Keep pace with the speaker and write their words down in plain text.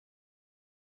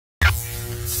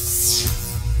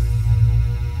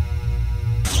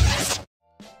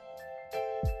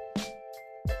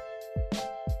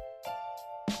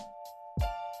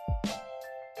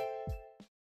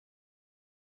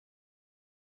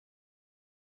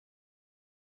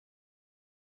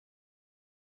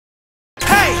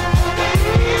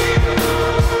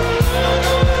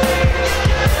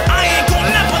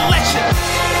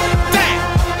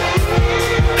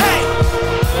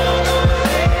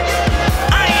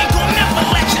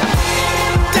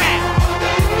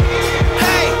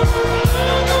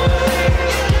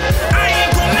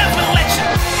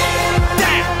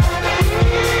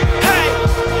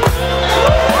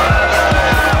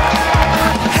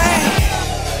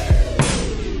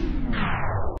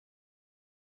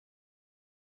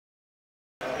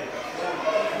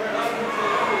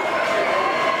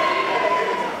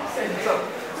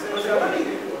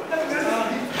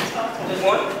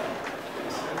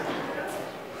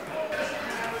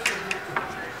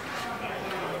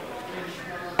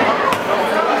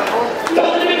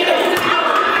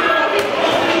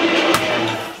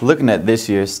Looking at this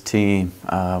year's team,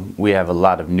 we have a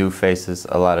lot of new faces,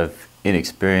 a lot of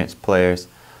inexperienced players,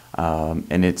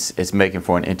 and it's making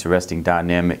for an interesting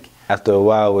dynamic. After a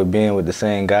while, we're being with the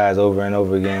same guys over and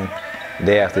over again,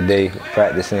 day after day,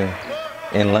 practicing,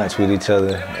 in lunch with each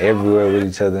other, everywhere with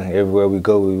each other, everywhere we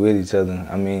go, we're with each other.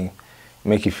 I mean,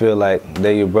 make you feel like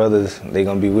they're your brothers, they're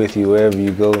going to be with you wherever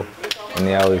you go, and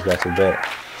they always got your back.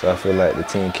 So I feel like the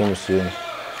team chemistry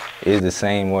is the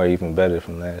same or even better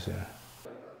from last year.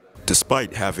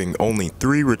 Despite having only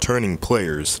 3 returning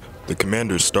players, the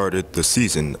Commanders started the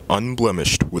season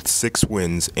unblemished with 6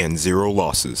 wins and 0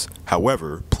 losses.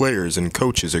 However, players and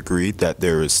coaches agreed that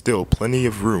there is still plenty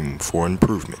of room for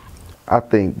improvement. I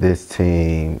think this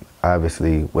team,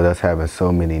 obviously, with us having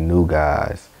so many new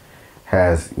guys,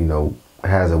 has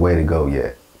a way to go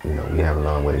yet. We have a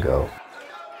long way to go.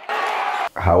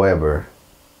 However,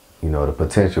 the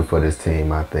potential for this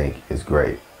team, I think, is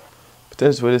great.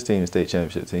 Potential for this team is state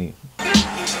championship team.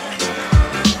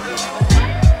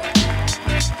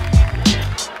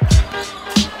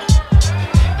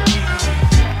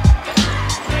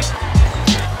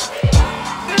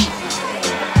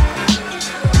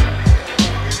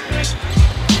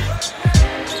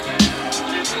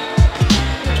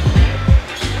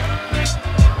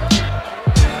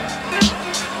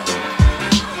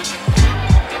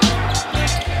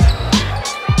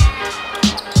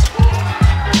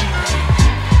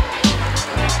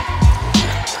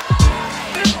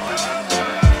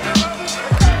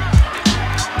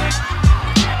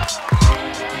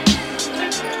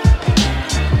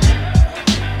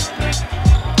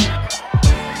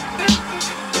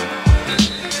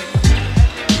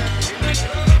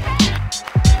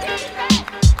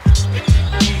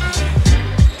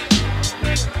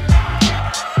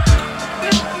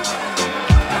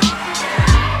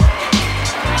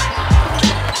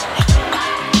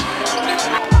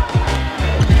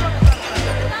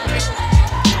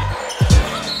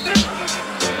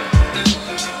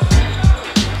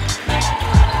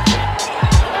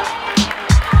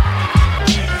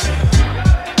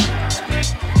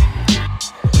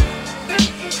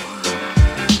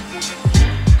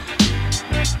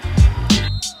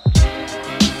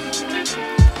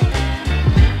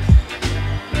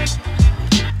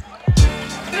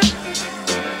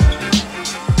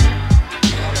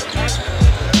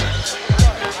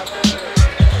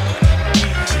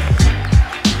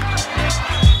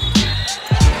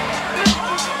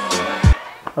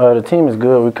 The team is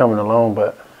good. We're coming along,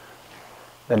 but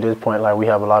at this point, we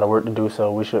have a lot of work to do,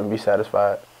 so we shouldn't be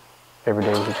satisfied. Every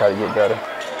day we should try to get better.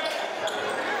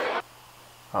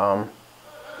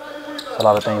 It's a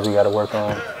lot of things we got to work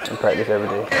on and practice every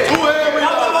day.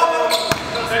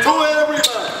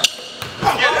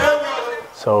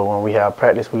 So when we have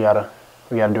practice, we gotta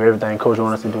do everything Coach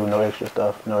wants us to do. No extra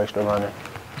stuff, no extra running,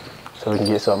 so we can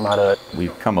get something out of it.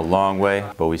 We've come a long way,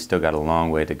 but we still got a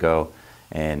long way to go,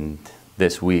 and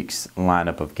this week's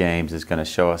lineup of games is going to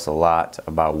show us a lot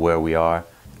about where we are.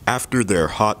 After their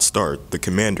hot start, the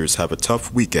Commanders have a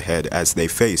tough week ahead as they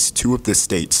face 2 of the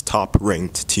state's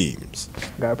top-ranked teams.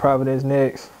 Got Providence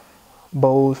next,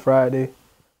 Bowles Friday.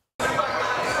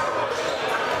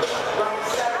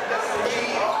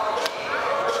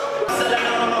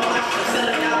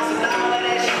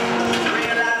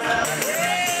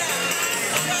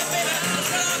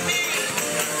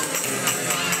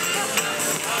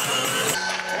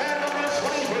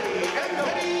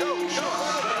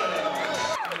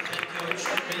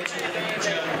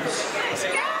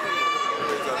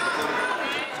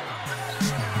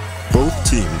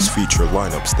 Both teams feature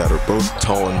lineups that are both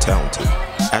tall and talented,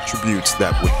 attributes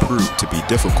that would prove to be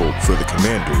difficult for the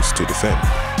Commanders to defend.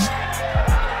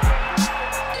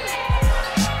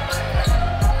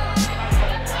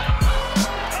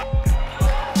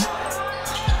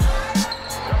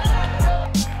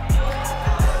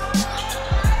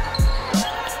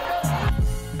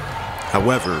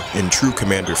 However, in true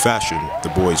Commander fashion, the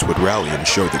boys would rally and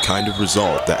show the kind of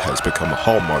resolve that has become a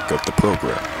hallmark of the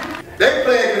program. They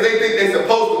play because they think they're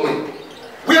supposed to win.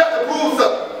 We have to prove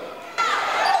something.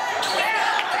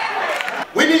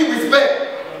 We need respect.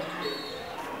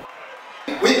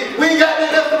 We ain't got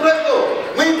nothing else to play for.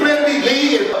 We ain't playing to be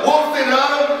Lee and Wolfson and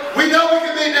all them. We know we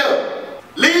can beat them.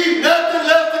 Leave nothing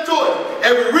left to choice.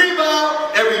 Every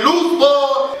rebound, every loose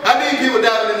ball. I need people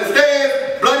down in the stands,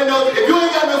 bloody nose. If you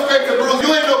ain't got no strength to bruise, you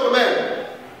ain't no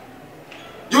commander.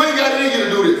 You ain't got it in you to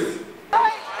do this.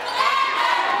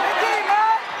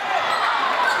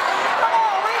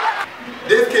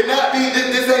 This cannot be,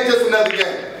 this ain't just another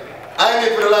game. I ain't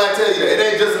here for the lie to tell you that. It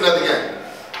ain't just another game.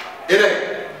 It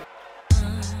ain't.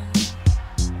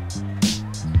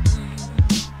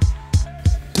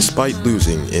 Despite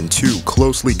losing in 2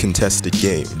 closely contested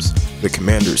games, the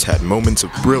Commanders had moments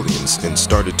of brilliance and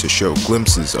started to show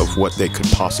glimpses of what they could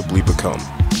possibly become.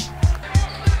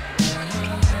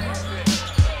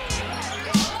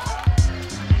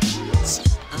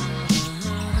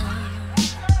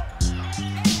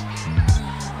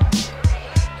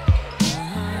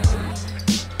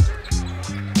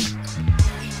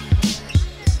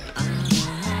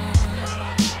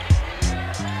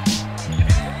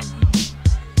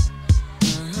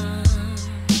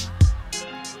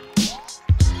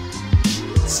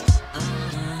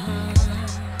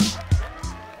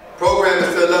 Programming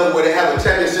to a level where they have a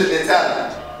championship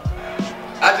mentality.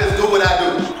 I just do what I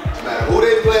do. No matter who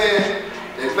they play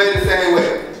the same way.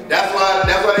 That's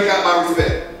why they got my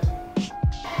respect.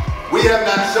 We have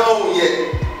not shown yet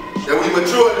that we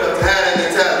mature enough to have that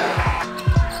mentality.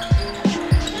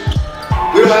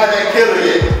 We don't have that killer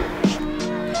yet.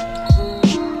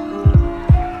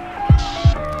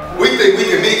 We think we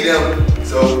can beat them,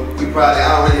 so I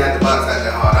don't really have to box out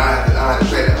that hard. I don't have to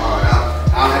play that hard.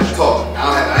 I don't have to talk. I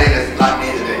ain't just locked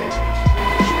in today.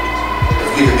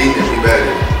 Because we can beat them, we better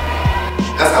than them.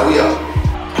 That's how we are.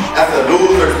 That's a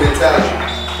loser's mentality.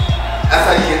 That's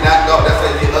how you get knocked off. That's how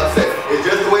you get upset. It's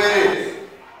just the way it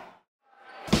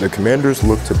is. The Commanders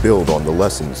look to build on the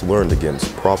lessons learned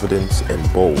against Providence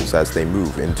and Bowles as they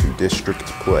move into district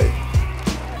play,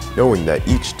 knowing that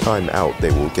each time out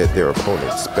they will get their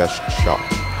opponent's best shot.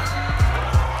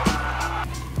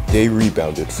 They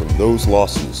rebounded from those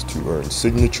losses to earn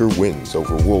signature wins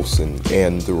over Wolfson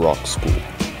and the Rock School.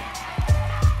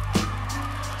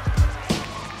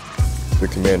 The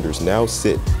Commanders now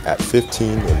sit at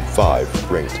 15-5,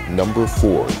 ranked number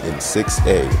 4 in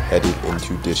 6A headed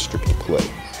into district play.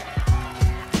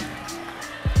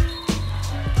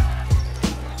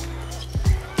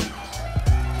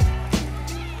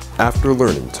 After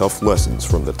learning tough lessons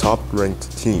from the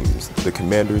top-ranked teams, the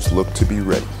Commanders look to be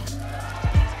ready.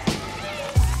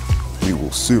 We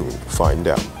will soon find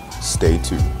out. Stay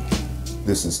tuned.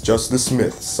 This is Justice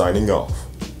Smith signing off.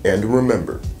 And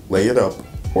remember, lay it up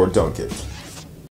or dunk it.